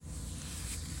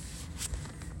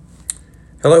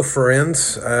Hello,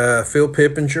 friends. Phil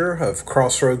Pippinger of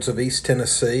Crossroads of East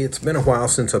Tennessee. It's been a while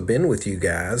since I've been with you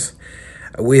guys.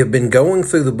 We have been going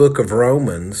through the book of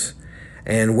Romans,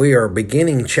 and we are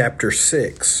beginning chapter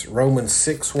 6. Romans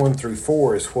 6, 1 through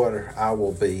 4 is what I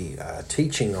will be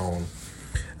teaching on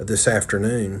this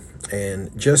afternoon.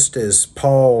 And just as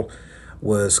Paul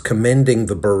was commending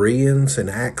the Bereans in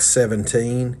Acts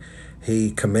 17, he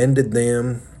commended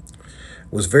them,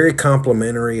 was very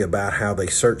complimentary about how they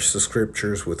searched the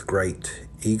scriptures with great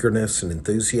eagerness and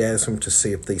enthusiasm to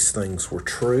see if these things were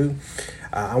true.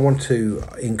 I want to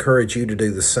encourage you to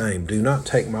do the same. Do not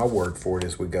take my word for it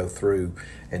as we go through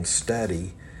and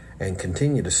study and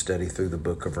continue to study through the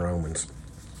book of Romans.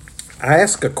 I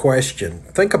ask a question.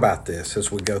 Think about this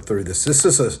as we go through this. This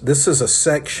is a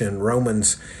section,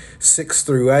 Romans 6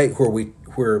 through 8,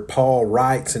 where Paul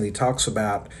writes and he talks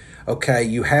about, okay,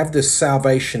 you have this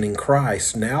salvation in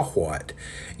Christ. Now what?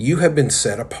 You have been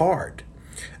set apart.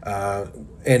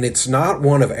 And it's not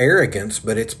one of arrogance,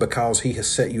 but it's because he has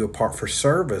set you apart for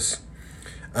service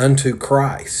unto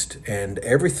Christ. And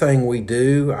everything we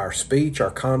do, our speech,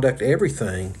 our conduct,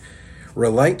 everything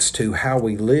relates to how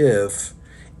we live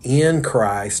in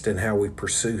Christ and how we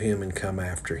pursue him and come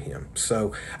after him.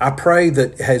 So I pray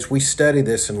that as we study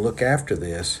this and look after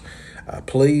this,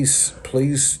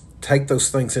 please take those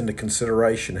things into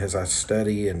consideration as I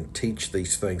study and teach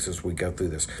these things as we go through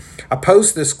this. I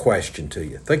pose this question to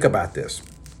you. Think about this.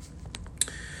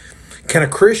 Can a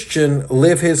Christian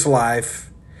live his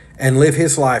life and live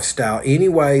his lifestyle any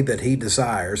way that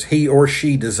he or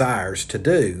she desires to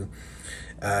do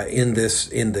in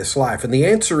this life? And the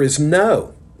answer is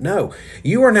no. No.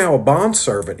 You are now a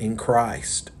bondservant in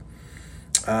Christ.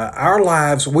 Our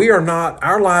lives are not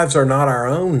our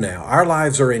own now. Our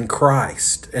lives are in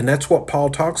Christ. And that's what Paul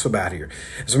talks about here.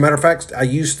 As a matter of fact, I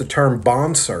used the term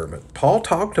bondservant. Paul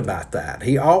talked about that.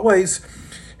 He always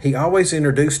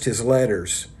introduced his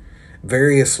letters,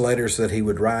 various letters that he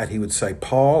would write. He would say,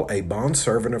 Paul, a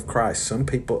bondservant of Christ. Some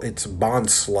people, it's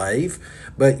bondslave,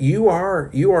 but you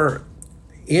are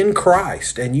in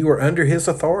Christ and you are under his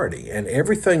authority. And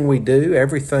everything we do,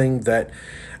 everything that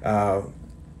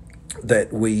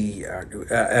we,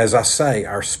 as I say,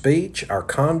 our speech, our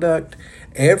conduct,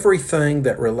 everything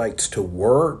that relates to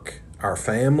work, our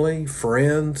family,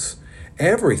 friends,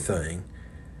 everything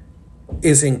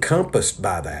is encompassed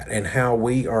by that and how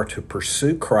we are to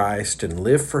pursue Christ and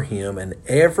live for him. And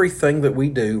everything that we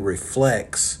do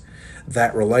reflects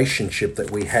that relationship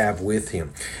that we have with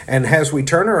him. And as we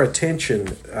turn our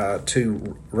attention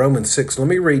to Romans 6, let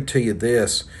me read to you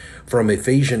this from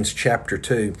Ephesians chapter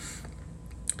 2.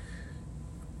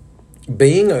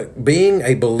 Being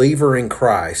a believer in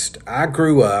Christ, I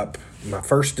grew up, my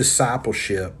first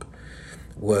discipleship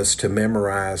was to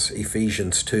memorize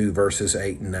Ephesians 2, verses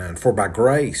 8 and 9. For by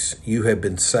grace you have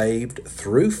been saved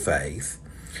through faith,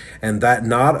 and that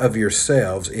not of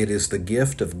yourselves, it is the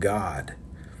gift of God,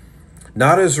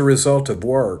 not as a result of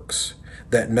works,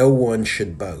 that no one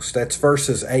should boast. That's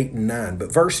verses 8 and 9.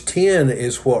 But verse 10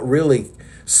 is what really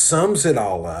sums it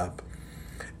all up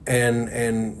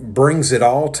and brings it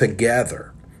all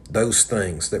together, those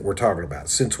things that we're talking about.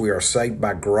 Since we are saved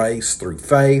by grace through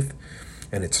faith,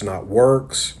 and it's not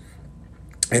works,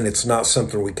 and it's not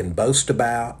something we can boast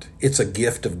about. It's a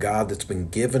gift of God that's been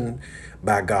given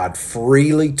by God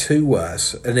freely to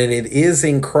us, and then it is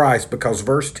in Christ, because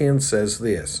verse 10 says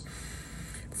this,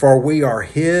 for we are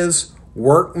his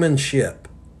workmanship.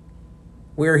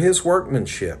 We are his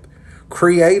workmanship,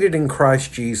 created in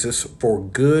Christ Jesus for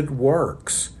good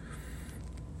works.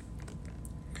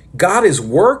 God is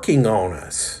working on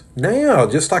us now,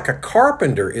 just like a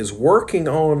carpenter is working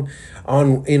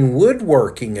in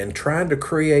woodworking and trying to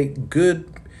create good,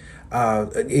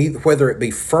 whether it be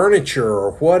furniture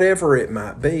or whatever it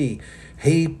might be.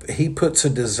 He puts a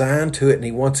design to it and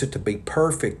he wants it to be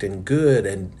perfect and good,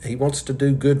 and he wants to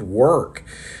do good work.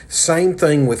 Same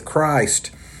thing with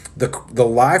Christ. The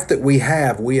life that we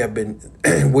have been,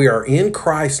 we are in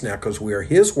Christ now because we are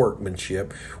his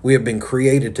workmanship. We have been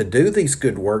created to do these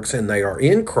good works, and they are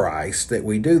in Christ that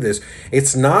we do this.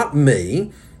 It's not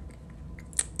me.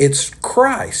 It's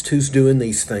Christ who's doing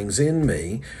these things in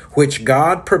me, which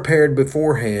God prepared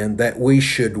beforehand that we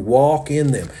should walk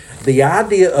in them. The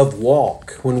idea of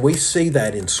walk, when we see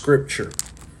that in Scripture,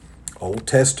 Old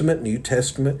Testament, New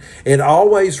Testament, it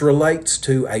always relates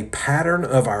to a pattern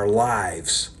of our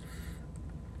lives.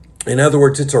 In other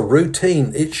words, it's a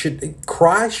routine.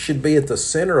 Christ should be at the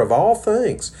center of all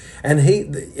things, and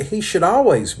he should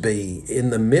always be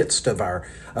in the midst of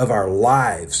our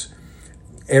lives.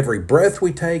 every breath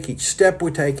we take, each step we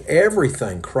take,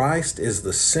 everything. Christ is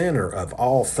the center of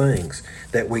all things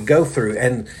that we go through.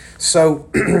 And so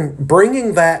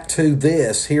bringing that to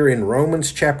this here in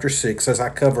Romans chapter 6, as I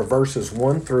cover verses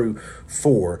 1 through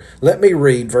 4, let me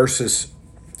read verses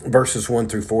 1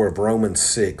 through 4 of Romans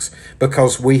 6,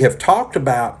 because we have talked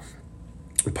about,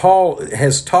 Paul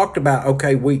has talked about,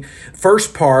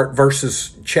 first part,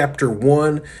 verses chapter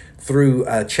 1 through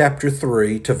chapter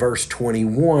 3 to verse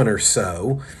 21 or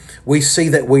so, we see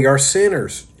that we are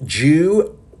sinners.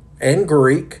 Jew and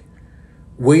Greek,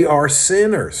 we are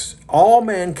sinners. All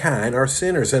mankind are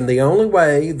sinners. And the only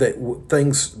way that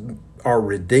things are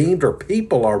redeemed or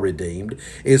people are redeemed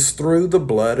is through the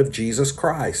blood of Jesus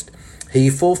Christ.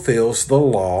 He fulfills the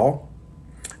law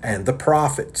and the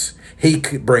prophets. He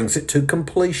brings it to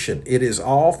completion. It is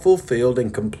all fulfilled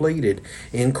and completed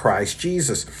in Christ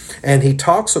Jesus. And he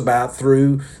talks about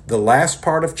through the last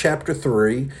part of chapter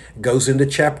 3, goes into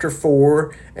chapter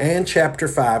 4 and chapter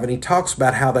 5, and he talks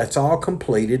about how that's all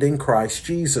completed in Christ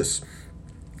Jesus.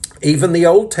 Even the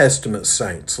Old Testament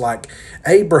saints, like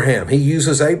Abraham, he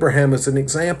uses Abraham as an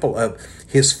example of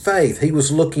his faith. He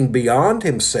was looking beyond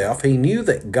himself. He knew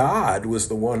that God was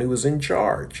the one who was in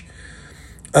charge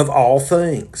of all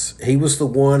things. He was the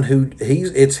one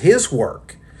it's his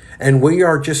work. And we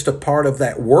are just a part of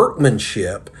that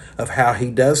workmanship of how he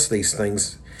does these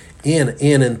things in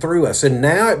and through us. And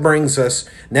now it brings us,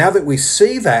 now that we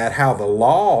see that, how the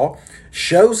law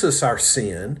shows us our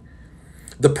sin,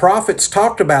 the prophets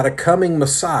talked about a coming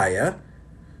Messiah,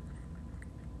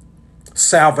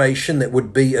 salvation that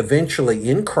would be eventually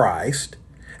in Christ,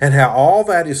 and how all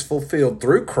that is fulfilled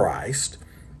through Christ,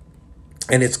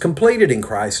 and it's completed in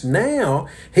Christ. Now,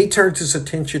 he turns his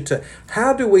attention to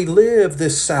how do we live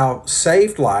this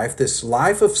saved life, this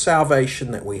life of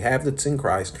salvation that we have that's in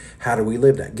Christ. How do we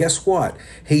live that? Guess what?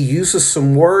 He uses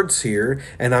some words here,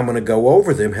 and I'm going to go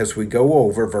over them as we go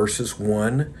over verses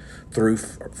 1 through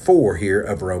 4 here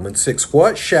of Romans 6.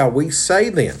 What shall we say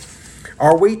then?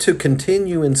 Are we to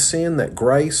continue in sin that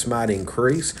grace might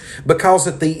increase? Because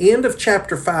at the end of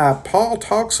chapter 5, Paul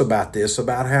talks about this,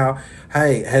 about how,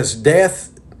 as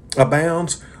death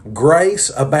abounds,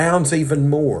 grace abounds even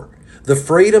more. The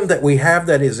freedom that we have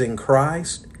that is in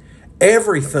Christ,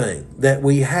 everything that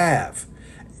we have,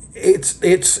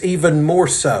 it's even more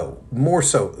so.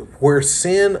 Where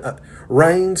sin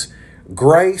reigns,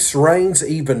 grace reigns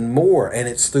even more, and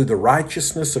it's through the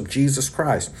righteousness of Jesus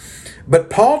Christ.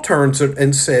 But Paul turns it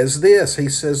and says this. He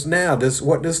says, now,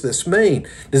 what does this mean?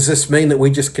 Does this mean that we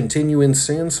just continue in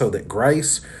sin so that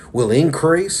grace will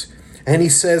increase? And he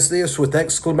says this with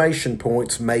exclamation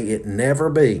points, may it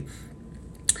never be.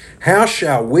 How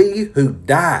shall we who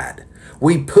died,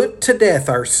 we put to death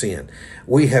our sin,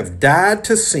 we have died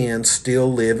to sin,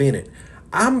 still live in it?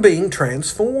 I'm being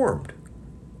transformed.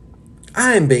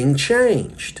 I am being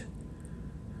changed.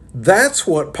 That's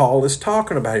what Paul is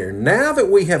talking about here. Now that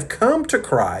we have come to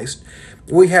Christ,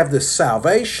 we have this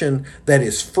salvation that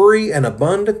is free and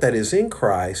abundant, that is in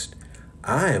Christ.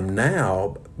 I am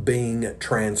now being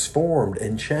transformed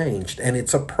and changed. And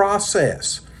it's a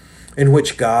process in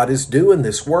which God is doing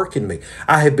this work in me.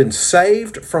 I have been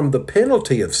saved from the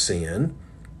penalty of sin,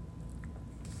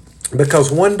 because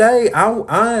one day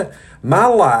my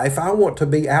life, I want to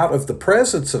be out of the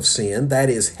presence of sin, that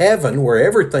is heaven, where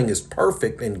everything is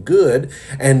perfect and good,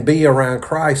 and be around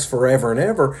Christ forever and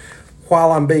ever,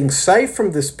 while I'm being saved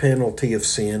from this penalty of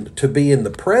sin, to be in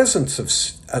the presence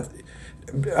of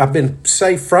I've been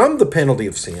saved from the penalty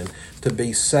of sin, to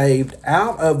be saved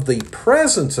out of the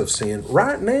presence of sin.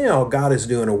 Right now, God is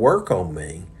doing a work on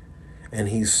me, and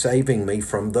he's saving me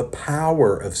from the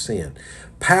power of sin.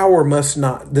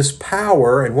 This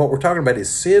power, and what we're talking about is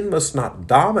sin, must not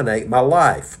dominate my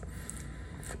life.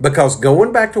 Because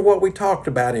going back to what we talked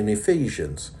about in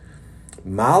Ephesians,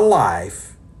 my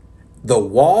life, the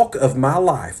walk of my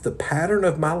life, the pattern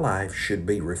of my life should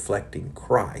be reflecting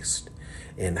Christ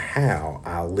in how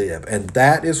I live. And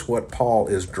that is what Paul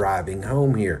is driving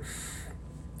home here.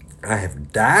 I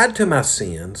have died to my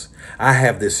sins. I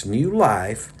have this new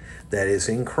life that is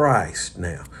in Christ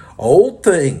now. Old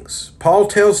things, Paul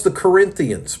tells the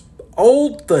Corinthians,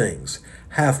 old things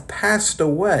have passed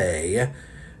away,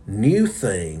 new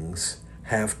things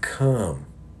have come.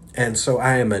 And so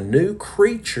I am a new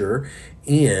creature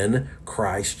in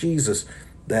Christ Jesus.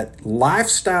 That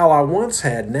lifestyle I once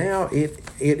had, now it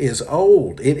is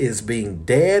old. It is being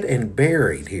dead and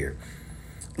buried here.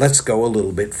 Let's go a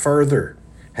little bit further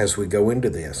as we go into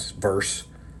this. Verse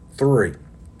 3.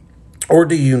 Or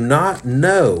do you not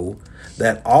know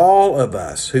that all of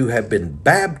us who have been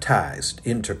baptized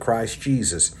into Christ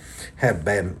Jesus have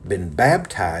been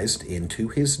baptized into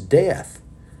his death?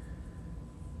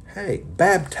 Hey,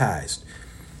 baptized.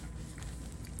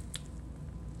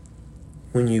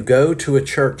 When you go to a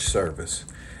church service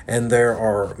and there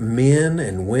are men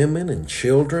and women and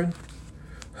children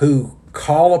who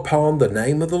call upon the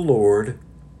name of the Lord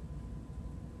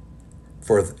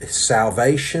for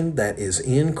salvation that is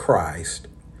in Christ,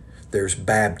 there's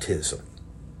baptism.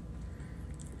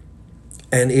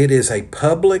 And it is a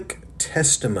public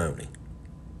testimony.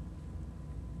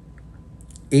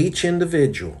 Each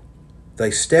individual, they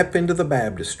step into the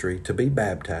baptistry to be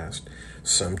baptized.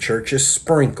 Some churches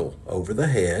sprinkle over the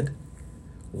head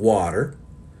water,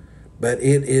 but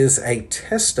it is a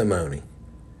testimony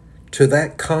to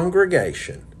that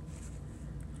congregation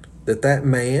that that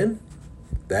man,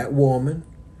 that woman,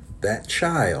 that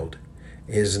child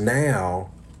is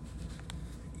now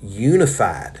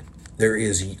unified. There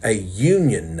is a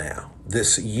union now.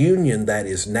 This union that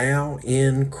is now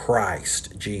in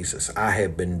Christ Jesus. I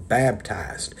have been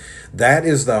baptized. That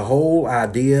is the whole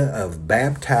idea of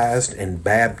baptized and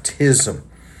baptism.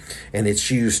 And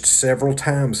it's used several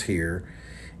times here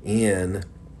in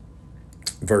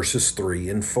verses 3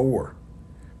 and 4.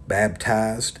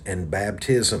 Baptized and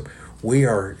baptism. We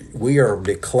are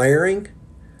declaring,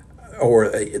 or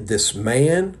this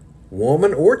man,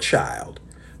 woman, or child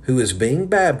who is being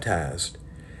baptized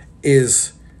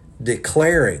is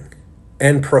declaring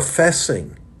and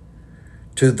professing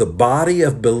to the body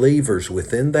of believers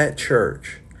within that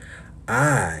church,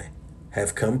 I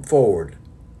have come forward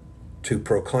to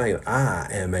proclaim I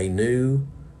am a new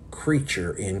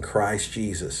creature in Christ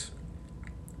Jesus.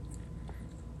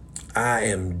 I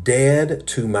am dead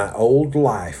to my old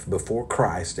life before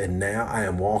Christ, and now I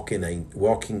am walking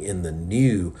in the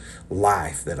new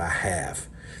life that I have,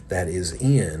 that is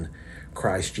in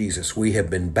Christ Jesus. We have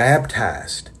been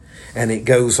baptized. And it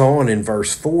goes on in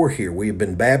verse 4 here. We have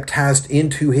been baptized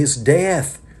into his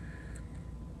death.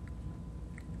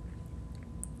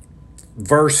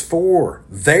 Verse 4,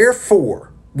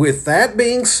 therefore, with that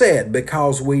being said,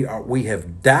 because we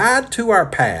have died to our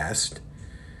past,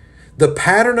 the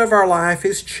pattern of our life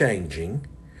is changing,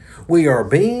 we are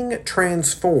being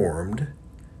transformed,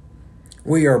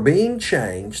 we are being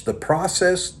changed, the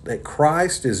process that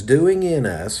Christ is doing in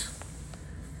us,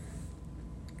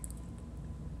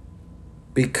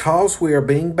 because we are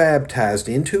being baptized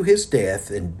into his death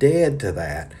and dead to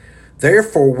that,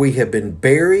 therefore we have been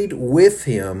buried with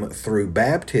him through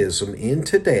baptism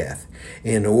into death,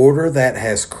 in order that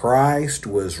as Christ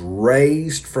was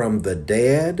raised from the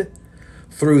dead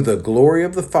through the glory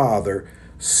of the Father,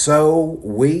 so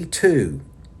we too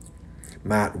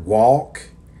might walk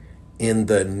in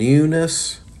the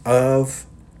newness of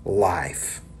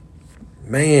life.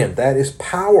 Man, that is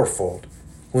powerful.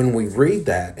 When we read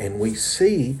that and we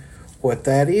see what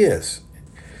that is.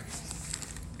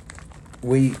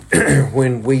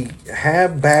 When we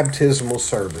have baptismal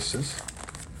services,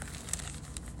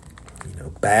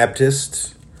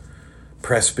 Baptists,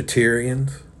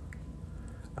 Presbyterians,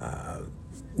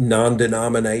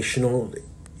 non-denominational,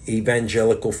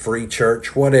 evangelical free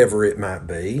church, whatever it might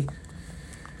be,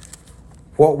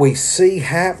 what we see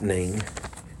happening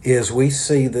is we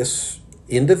see this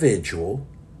individual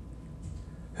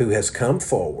who has come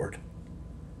forward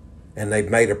and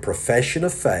they've made a profession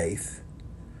of faith,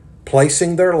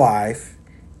 placing their life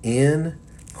in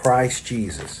Christ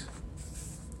Jesus.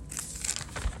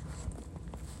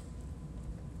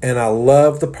 And I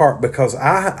love the part, because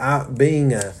I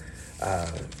being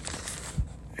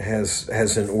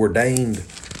as an ordained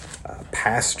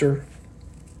pastor,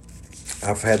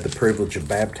 I've had the privilege of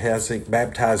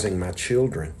baptizing my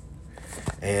children,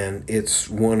 and it's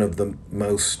one of the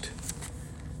most.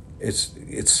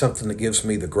 It's something that gives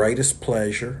me the greatest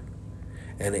pleasure,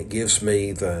 and it gives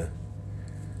me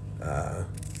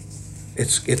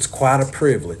it's quite a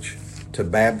privilege to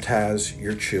baptize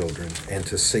your children and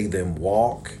to see them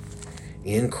walk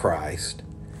in Christ,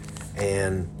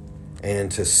 and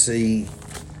to see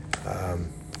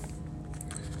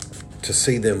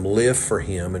them live for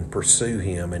him and pursue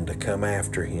him and to come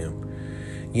after him.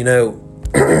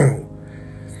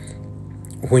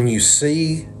 When you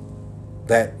see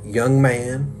that young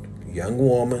man, young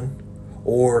woman,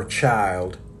 or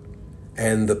child,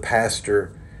 and the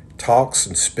pastor talks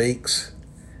and speaks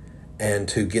and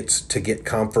to get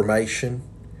confirmation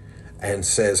and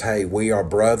says, hey, we are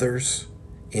brothers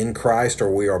in Christ, or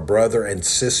we are brother and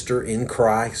sister in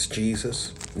Christ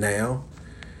Jesus now,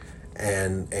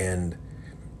 and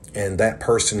that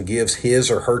person gives his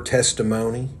or her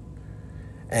testimony,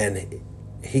 and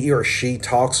he or she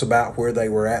talks about where they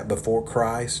were at before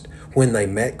Christ, when they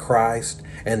met Christ,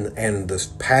 and this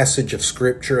passage of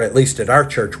Scripture, at least at our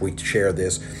church we share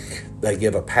this, they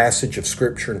give a passage of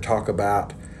Scripture and talk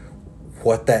about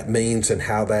what that means and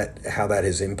how that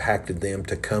has impacted them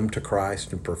to come to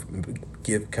Christ and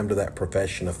come to that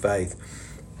profession of faith.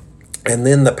 And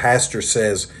then the pastor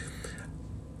says,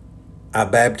 I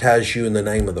baptize you in the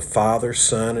name of the Father,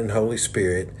 Son, and Holy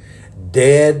Spirit,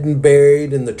 dead and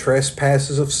buried in the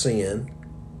trespasses of sin,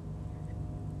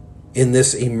 in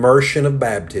this immersion of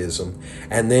baptism,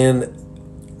 and then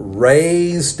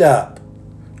raised up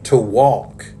to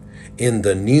walk in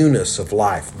the newness of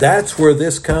life. That's where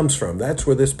this comes from. That's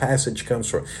where this passage comes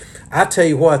from. I tell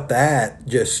you what, that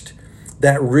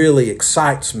really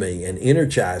excites me and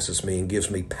energizes me and gives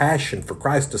me passion for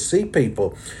Christ to see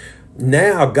people.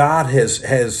 Now God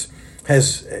has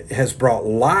brought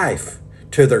life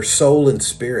to their soul and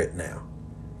spirit now.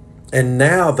 And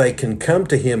now they can come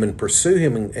to Him and pursue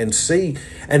Him and see.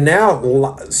 And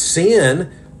now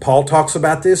sin, Paul talks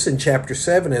about this in chapter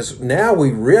 7, as now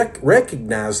we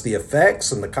recognize the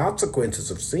effects and the consequences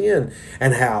of sin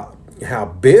and how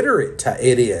bitter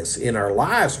it is in our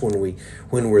lives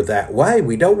when we're that way.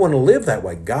 We don't want to live that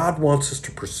way. God wants us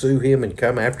to pursue Him and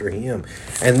come after Him.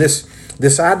 And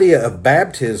this idea of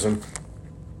baptism,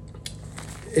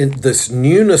 in this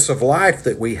newness of life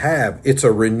that we have, it's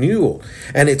a renewal.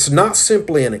 And it's not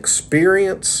simply an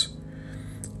experience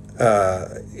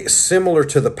similar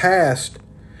to the past,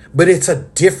 but it's a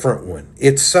different one.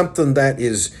 It's something that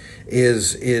is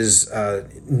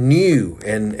new,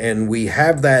 and we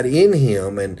have that in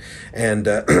Him, and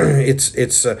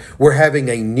it's we're having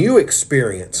a new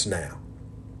experience now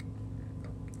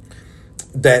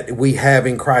that we have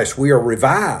in Christ. We are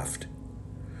revived.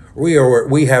 We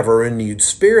have a renewed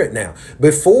spirit now.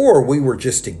 Before, we were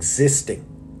just existing.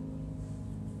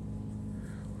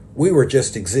 We were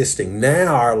just existing.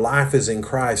 Now our life is in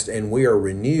Christ and we are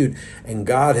renewed. And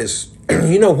God has,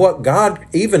 you know what? God,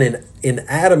 even in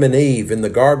Adam and Eve in the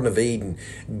Garden of Eden,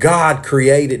 God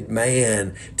created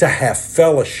man to have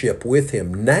fellowship with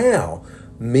Him. Now,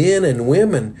 men and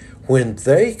women, when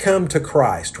they come to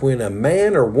Christ, when a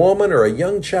man or woman or a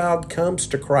young child comes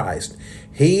to Christ,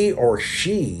 he or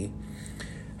she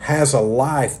has a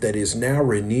life that is now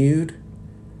renewed.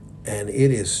 And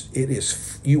it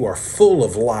is you are full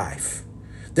of life.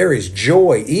 There is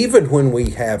joy even when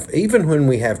we have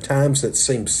times that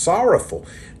seem sorrowful.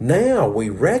 Now we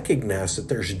recognize that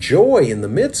there's joy in the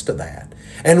midst of that.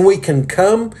 And we can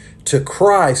come to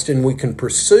Christ and we can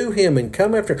pursue Him and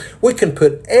come after Him. We can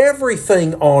put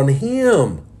everything on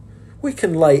Him. We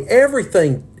can lay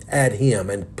everything at Him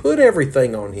and put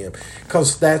everything on Him,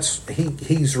 because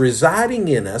He's residing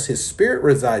in us. His Spirit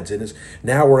resides in us.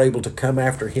 Now we're able to come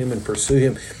after Him and pursue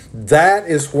Him. That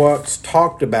is what's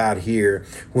talked about here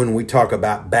when we talk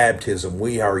about baptism.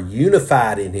 We are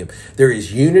unified in Him. There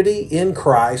is unity in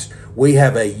Christ. We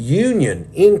have a union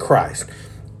in Christ.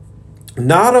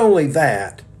 Not only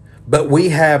that, but we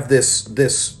have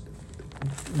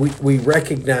we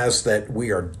recognize that we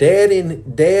are dead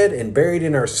and buried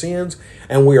in our sins,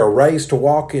 and we are raised to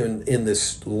walk in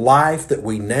this life that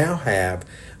we now have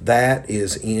that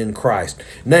is in Christ.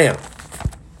 Now,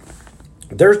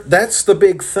 that's the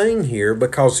big thing here,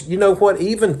 because you know what?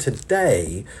 Even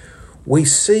today, we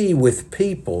see with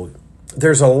people,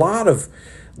 there's a lot of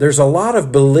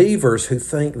believers who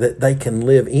think that they can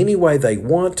live any way they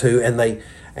want to,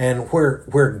 and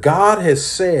where God has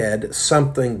said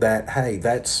something that, hey,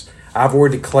 I've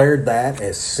already declared that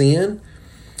as sin,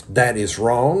 that is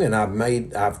wrong, and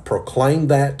I've proclaimed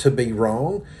that to be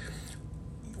wrong.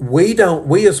 We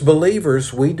as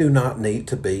believers, we do not need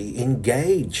to be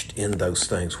engaged in those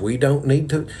things. We don't need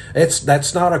to.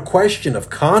 That's not a question of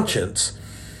conscience.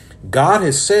 God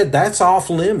has said that's off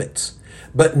limits.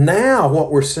 But now what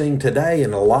we're seeing today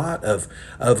in a lot of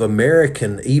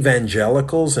American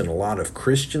evangelicals and a lot of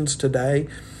Christians today,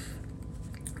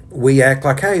 we act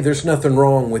like, hey, there's nothing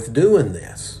wrong with doing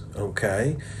this,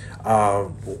 okay?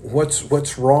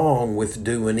 What's wrong with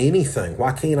doing anything?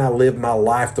 Why can't I live my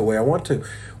life the way I want to?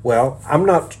 Well,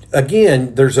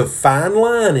 there's a fine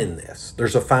line in this.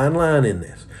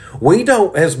 We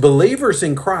don't, as believers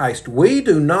in Christ, we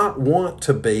do not want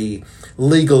to be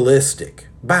legalistic.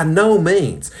 By no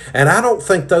means. And I don't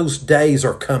think those days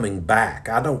are coming back.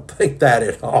 I don't think that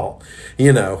at all.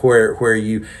 Where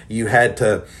you had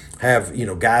to have,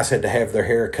 guys had to have their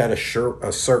hair cut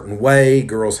a certain way.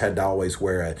 Girls had to always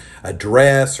wear a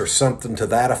dress or something to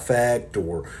that effect,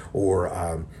 or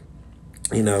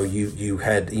you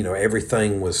had,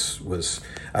 everything was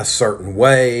a certain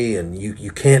way, and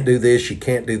you can't do this, you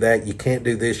can't do that, you can't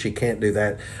do this, you can't do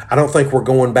that. I don't think we're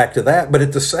going back to that, but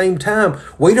at the same time,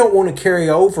 we don't want to carry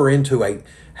over into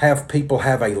have people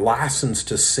have a license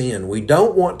to sin. We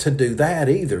don't want to do that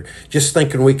either. Just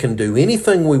thinking we can do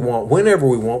anything we want, whenever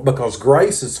we want, because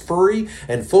grace is free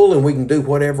and full and we can do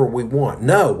whatever we want.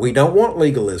 No, we don't want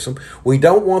legalism. We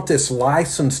don't want this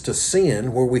license to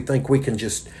sin where we think we can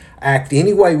just act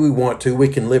any way we want to. We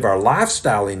can live our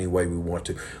lifestyle any way we want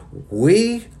to.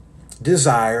 We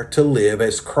desire to live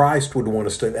as Christ would want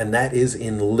us to, and that is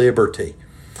in liberty.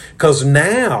 Because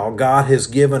now God has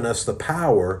given us the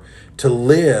power to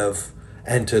live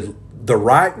and to the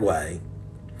right way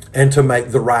and to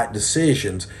make the right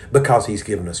decisions, because he's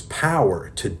given us power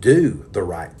to do the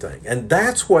right thing. And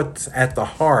that's what's at the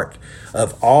heart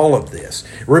of all of this.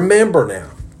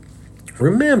 Remember,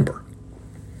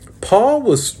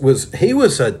 Paul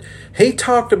he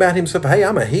talked about himself. Hey,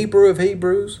 I'm a Hebrew of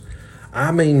Hebrews.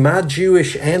 I mean, my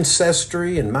Jewish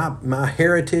ancestry and my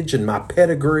heritage and my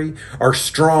pedigree are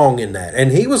strong in that.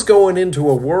 And he was going into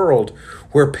a world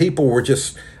where people were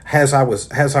just, as I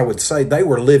would say, they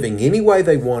were living any way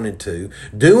they wanted to,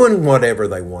 doing whatever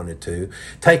they wanted to,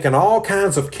 taking all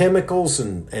kinds of chemicals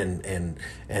and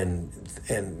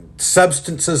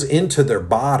substances into their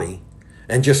body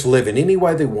and just living any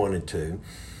way they wanted to,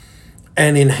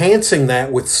 and enhancing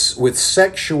that with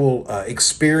sexual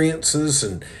experiences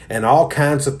and all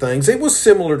kinds of things. It was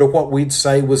similar to what we'd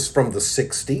say was from the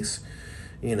 60s.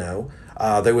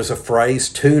 There was a phrase,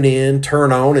 tune in,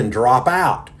 turn on, and drop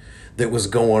out, that was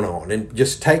going on. And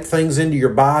just take things into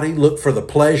your body, look for the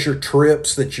pleasure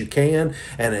trips that you can,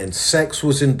 and sex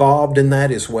was involved in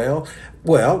that as well.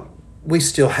 Well, we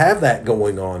still have that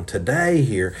going on today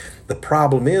here. The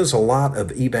problem is a lot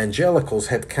of evangelicals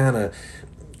have kind of,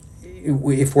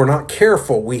 if we're not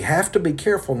careful, we have to be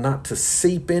careful not to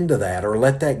seep into that or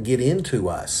let that get into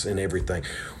us and everything.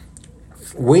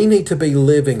 We need to be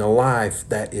living a life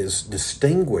that is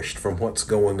distinguished from what's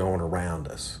going on around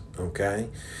us, okay?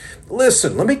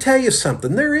 Listen, let me tell you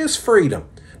something. There is freedom,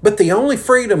 but the only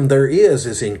freedom there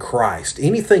is in Christ.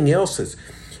 Anything else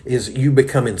is you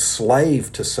become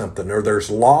enslaved to something, or there's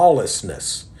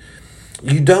lawlessness.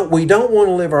 We don't want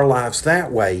to live our lives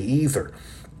that way either.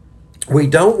 We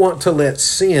don't want to let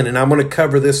sin, and I'm going to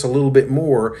cover this a little bit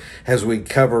more as we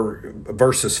cover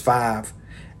verses 5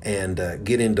 and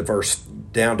get into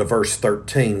down to verse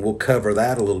 13. We'll cover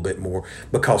that a little bit more,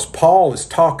 because Paul is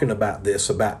talking about this,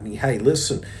 hey,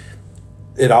 listen,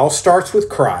 it all starts with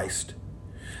Christ.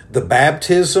 The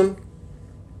baptism,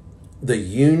 the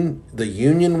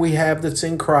union we have that's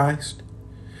in Christ,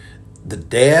 the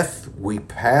death, we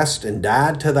passed and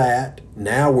died to that.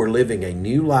 Now we're living a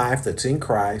new life that's in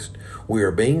Christ. We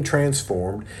are being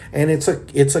transformed, and it's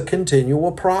a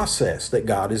continual process that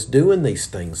God is doing these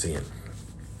things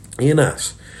in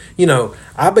us.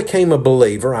 I became a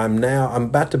believer. I'm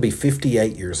about to be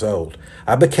 58 years old.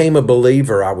 I became a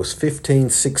believer. I was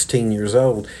 15, 16 years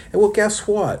old. And well, guess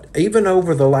what? Even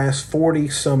over the last 40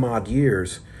 some odd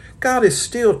years, God is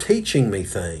still teaching me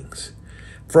things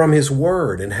from his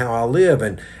word and how I live.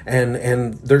 And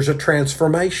there's a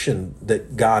transformation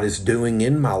that God is doing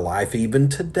in my life even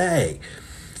today.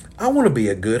 I want to be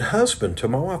a good husband to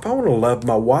my wife. I want to love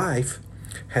my wife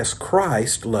as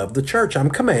Christ loved the church. I'm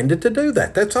commanded to do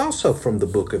that. That's also from the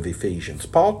book of Ephesians.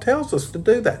 Paul tells us to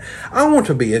do that. I want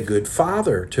to be a good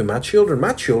father to my children.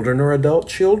 My children are adult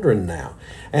children now,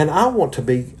 and I want to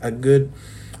be a good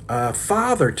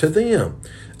father to them.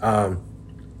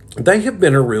 They have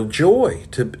been a real joy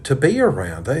to be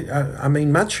around.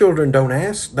 My children don't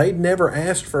ask. They never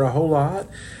asked for a whole lot,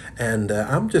 and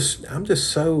I'm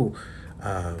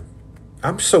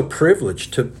so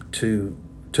privileged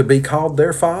to be called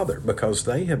their father, because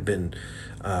they have been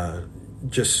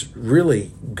just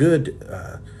really good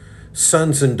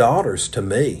sons and daughters to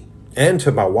me and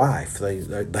to my wife.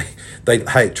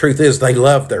 Hey, truth is, they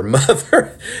love their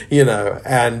mother,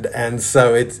 and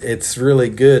so it's really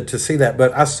good to see that.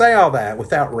 But I say all that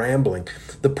without rambling.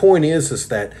 The point is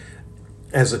that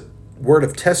as a word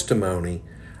of testimony,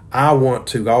 I want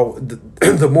to go.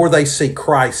 The more they see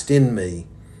Christ in me,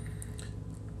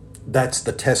 that's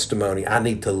the testimony I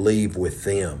need to leave with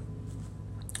them,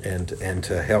 and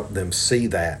to help them see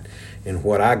that in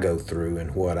what I go through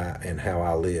and how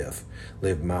I live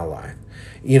my life.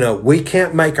 We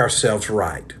can't make ourselves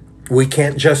right. We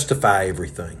can't justify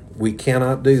everything. We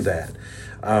cannot do that.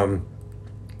 When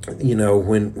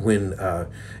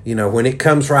it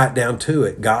comes right down to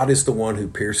it, God is the one who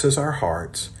pierces our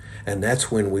hearts, and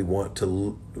that's when we want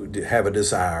to have a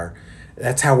desire.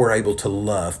 That's how we're able to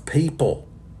love people.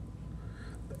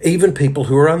 even people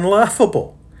who are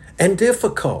unlovable and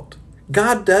difficult.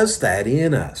 God does that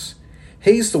in us.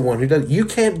 He's the one who does. You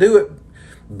can't do it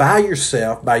by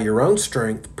yourself, by your own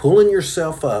strength, pulling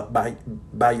yourself up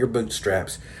by your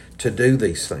bootstraps to do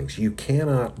these things. You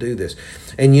cannot do this.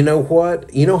 And you know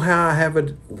what? You know how I have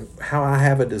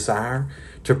a desire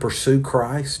to pursue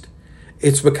Christ?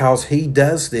 It's because He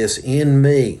does this in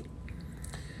me.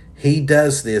 He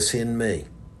does this in me.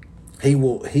 He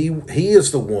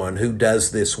is the one who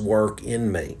does this work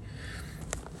in me.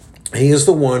 He is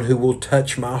the one who will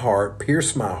touch my heart,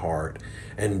 pierce my heart,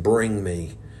 and bring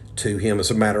me to Him. As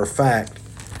a matter of fact,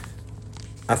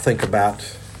 I think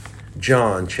about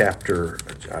John chapter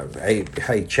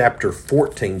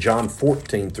 14, John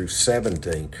 14 through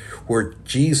 17, where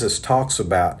Jesus talks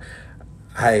about,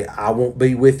 hey, I won't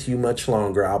be with you much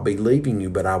longer. I'll be leaving you,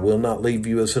 but I will not leave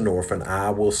you as an orphan. I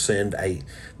will send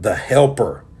the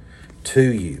helper to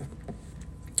you.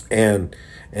 And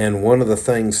one of the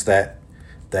things that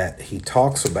he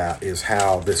talks about is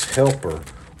how this helper,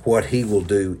 what he will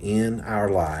do in our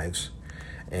lives,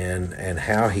 and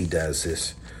how he does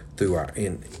this through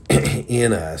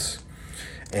in us.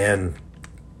 And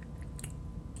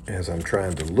as I'm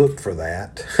trying to look for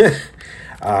that,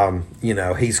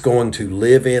 He's going to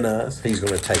live in us. He's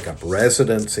going to take up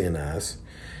residence in us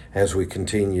as we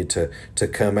continue to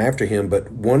come after Him.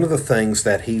 But one of the things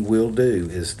that He will do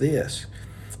is this,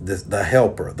 the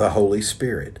helper, the Holy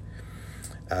Spirit.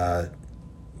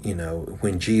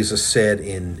 When Jesus said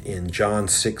in John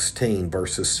 16,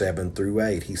 verses 7 through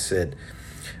 8, He said,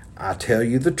 I tell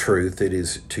you the truth, it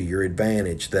is to your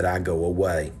advantage that I go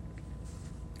away.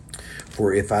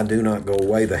 For if I do not go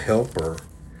away, the helper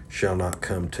shall not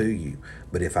come to you.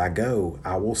 But if I go,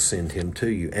 I will send him to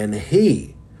you. And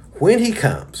He, when He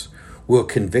comes, will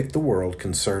convict the world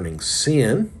concerning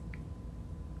sin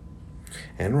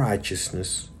and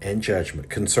righteousness and judgment.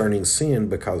 Concerning sin,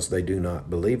 because they do not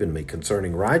believe in me.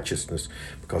 Concerning righteousness,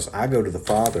 because I go to the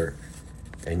Father,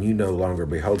 and you no longer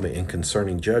behold me. And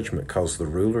concerning judgment, because the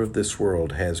ruler of this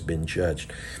world has been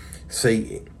judged.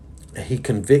 See, He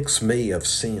convicts me of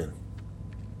sin.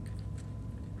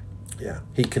 Yeah,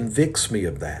 He convicts me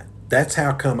of that. That's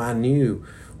how come I knew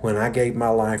when I gave my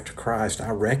life to Christ,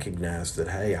 I recognized that,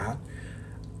 hey,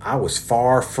 I was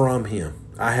far from Him.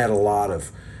 I had a lot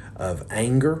of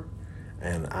anger,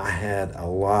 and I had a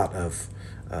lot of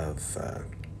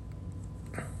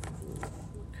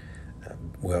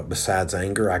besides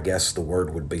anger, I guess the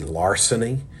word would be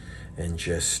larceny and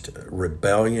just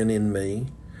rebellion in me.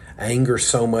 Anger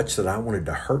so much that I wanted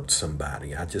to hurt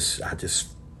somebody. I just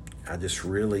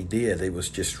really did. It was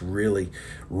just really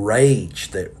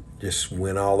rage that just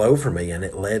went all over me, and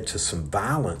it led to some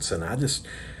violence. And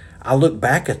I look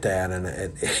back at that, and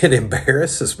it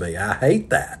embarrasses me. I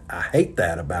hate that. I hate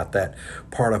that about that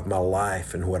part of my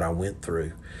life and what I went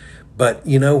through. But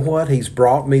you know what? He's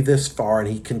brought me this far, and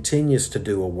He continues to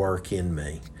do a work in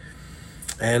me.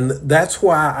 And that's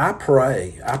why I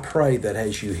pray that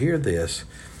as you hear this,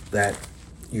 that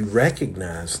you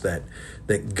recognize that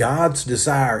God's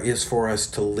desire is for us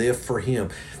to live for Him.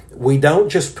 We don't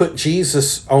just put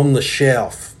Jesus on the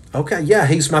shelf. Okay, yeah,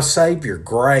 He's my Savior.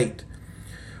 Great.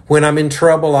 When I'm in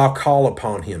trouble, I'll call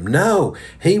upon Him. No,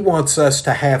 He wants us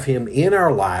to have Him in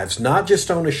our lives, not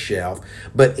just on a shelf,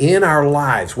 but in our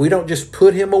lives. We don't just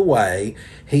put Him away.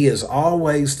 He is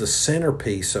always the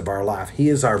centerpiece of our life. He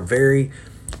is our very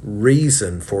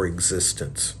reason for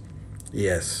existence.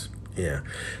 Yes, yeah.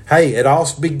 Hey, it all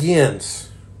begins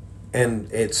and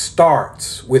it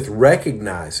starts with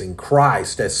recognizing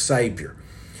Christ as Savior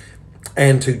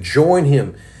and to join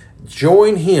Him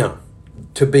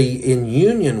to be in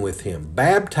union with Him,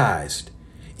 baptized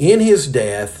in His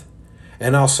death,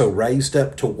 and also raised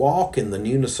up to walk in the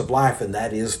newness of life, and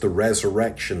that is the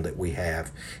resurrection that we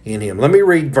have in Him. Let me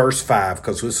read verse 5,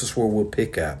 because this is where we'll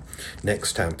pick up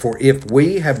next time. For if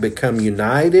we have become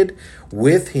united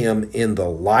with Him in the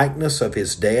likeness of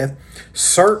His death,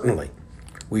 certainly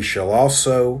we shall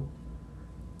also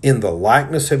in the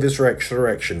likeness of His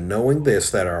resurrection, knowing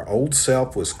this, that our old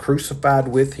self was crucified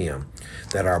with Him,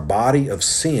 that our body of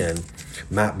sin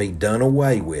might be done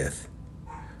away with,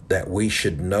 that we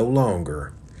should no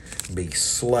longer be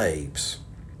slaves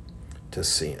to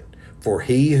sin. For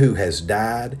he who has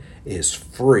died is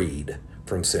freed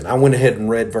from sin. I went ahead and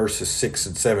read verses 6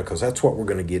 and 7 because that's what we're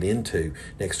going to get into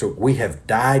next week. We have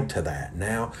died to that.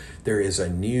 Now there is a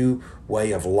new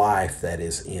way of life that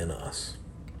is in us.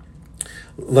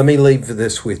 Let me leave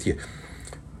this with you.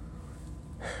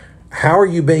 How are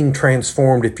you being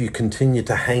transformed if you continue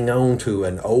to hang on to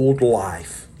an old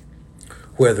life?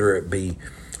 Whether it be,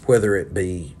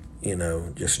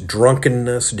 just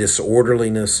drunkenness,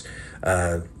 disorderliness,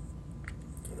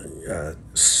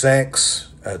 sex,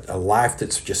 a life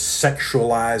that's just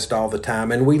sexualized all the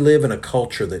time. And we live in a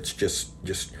culture that's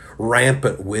just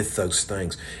rampant with those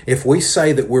things. If we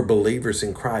say that we're believers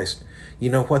in Christ, you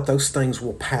know what? Those things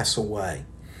will pass away.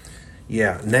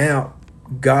 Yeah, now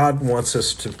God wants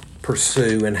us to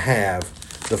pursue and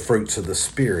have the fruits of the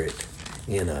Spirit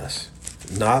in us.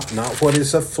 Not what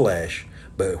is of flesh,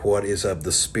 but what is of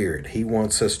the Spirit. He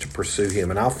wants us to pursue Him.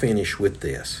 And I'll finish with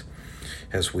this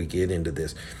as we get into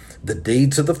this. The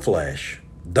deeds of the flesh,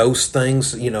 those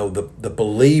things, the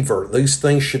believer, these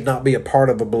things should not be a part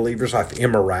of a believer's life.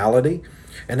 Immorality,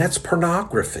 and that's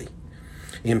pornography.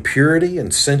 Impurity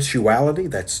and sensuality,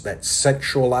 that's that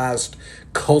sexualized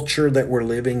culture that we're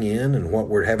living in and what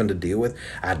we're having to deal with.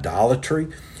 Idolatry,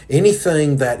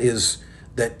 anything that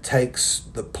takes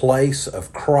the place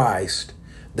of Christ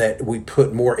that we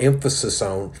put more emphasis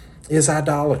on is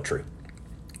idolatry.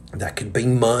 That could be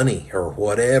money or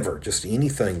whatever, just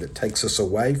anything that takes us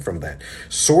away from that.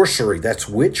 Sorcery, that's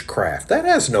witchcraft. That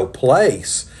has no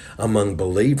place among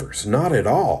believers, not at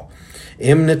all.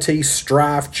 Enmity,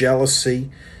 strife, jealousy,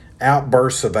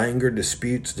 outbursts of anger,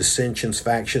 disputes, dissensions,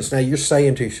 factions. Now you're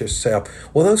saying to yourself,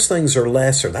 well, those things are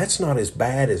lesser. That's not as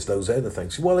bad as those other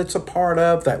things. Well, it's a part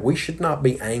of that. We should not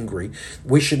be angry.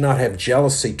 We should not have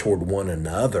jealousy toward one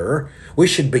another. We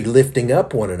should be lifting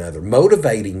up one another,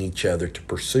 motivating each other to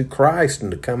pursue Christ and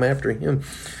to come after Him.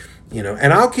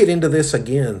 And I'll get into this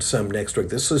again some next week.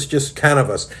 This is just kind of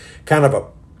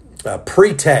a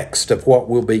pretext of what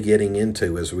we'll be getting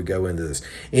into as we go into this.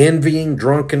 Envying,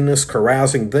 drunkenness,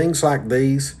 carousing, things like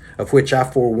these, of which I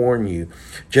forewarn you,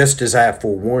 just as I have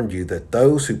forewarned you, that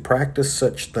those who practice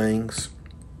such things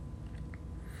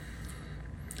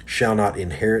shall not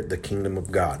inherit the kingdom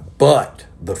of God. But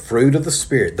the fruit of the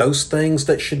Spirit, those things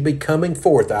that should be coming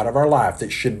forth out of our life,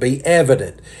 that should be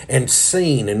evident and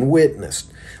seen and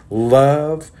witnessed: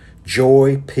 love,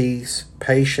 joy, peace,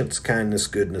 patience, kindness,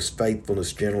 goodness,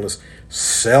 faithfulness, gentleness,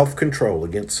 self-control.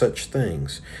 Against such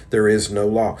things there is no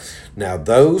law. Now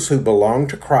those who belong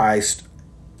to Christ,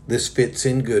 this fits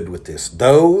in good with this.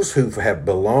 Those who have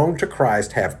belonged to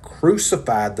Christ have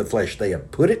crucified the flesh. They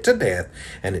have put it to death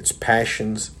and its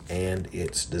passions and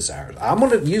its desires. I'm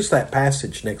going to use that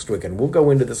passage next week, and we'll go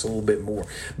into this a little bit more,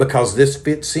 because this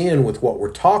fits in with what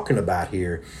we're talking about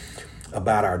here,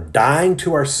 about our dying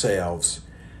to ourselves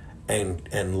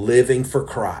and living for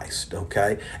Christ,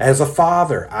 okay? As a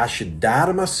father, I should die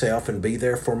to myself and be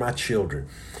there for my children.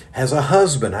 As a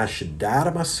husband, I should die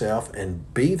to myself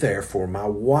and be there for my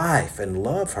wife and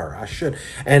love her. I should.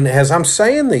 And as I'm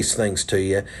saying these things to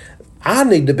you, I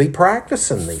need to be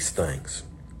practicing these things.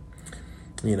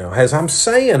 As I'm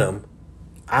saying them,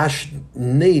 I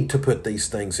need to put these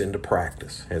things into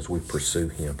practice as we pursue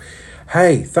Him.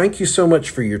 Hey, thank you so much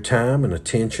for your time and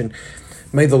attention.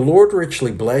 May the Lord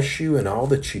richly bless you in all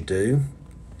that you do.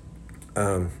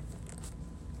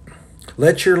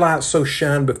 Let your light so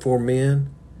shine before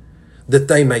men that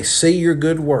they may see your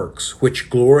good works, which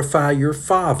glorify your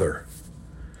Father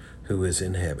who is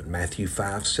in heaven. Matthew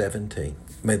 5:17.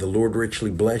 May the Lord richly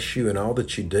bless you in all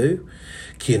that you do.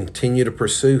 Continue to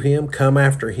pursue Him. Come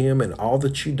after Him in all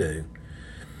that you do.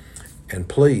 And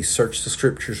please search the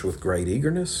Scriptures with great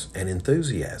eagerness and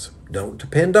enthusiasm. Don't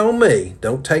depend on me.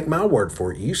 Don't take my word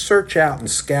for it. You search out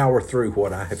and scour through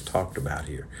what I have talked about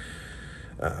here.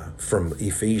 From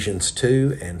Ephesians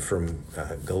 2 and from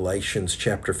Galatians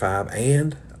chapter 5,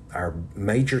 and our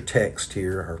major text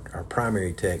here, our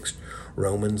primary text,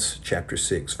 Romans chapter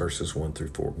 6, verses 1 through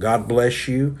 4. God bless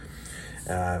you,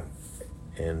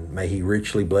 and may He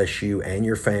richly bless you and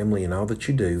your family and all that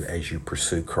you do as you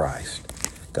pursue Christ.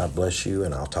 God bless you,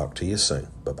 and I'll talk to you soon.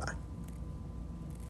 Bye-bye.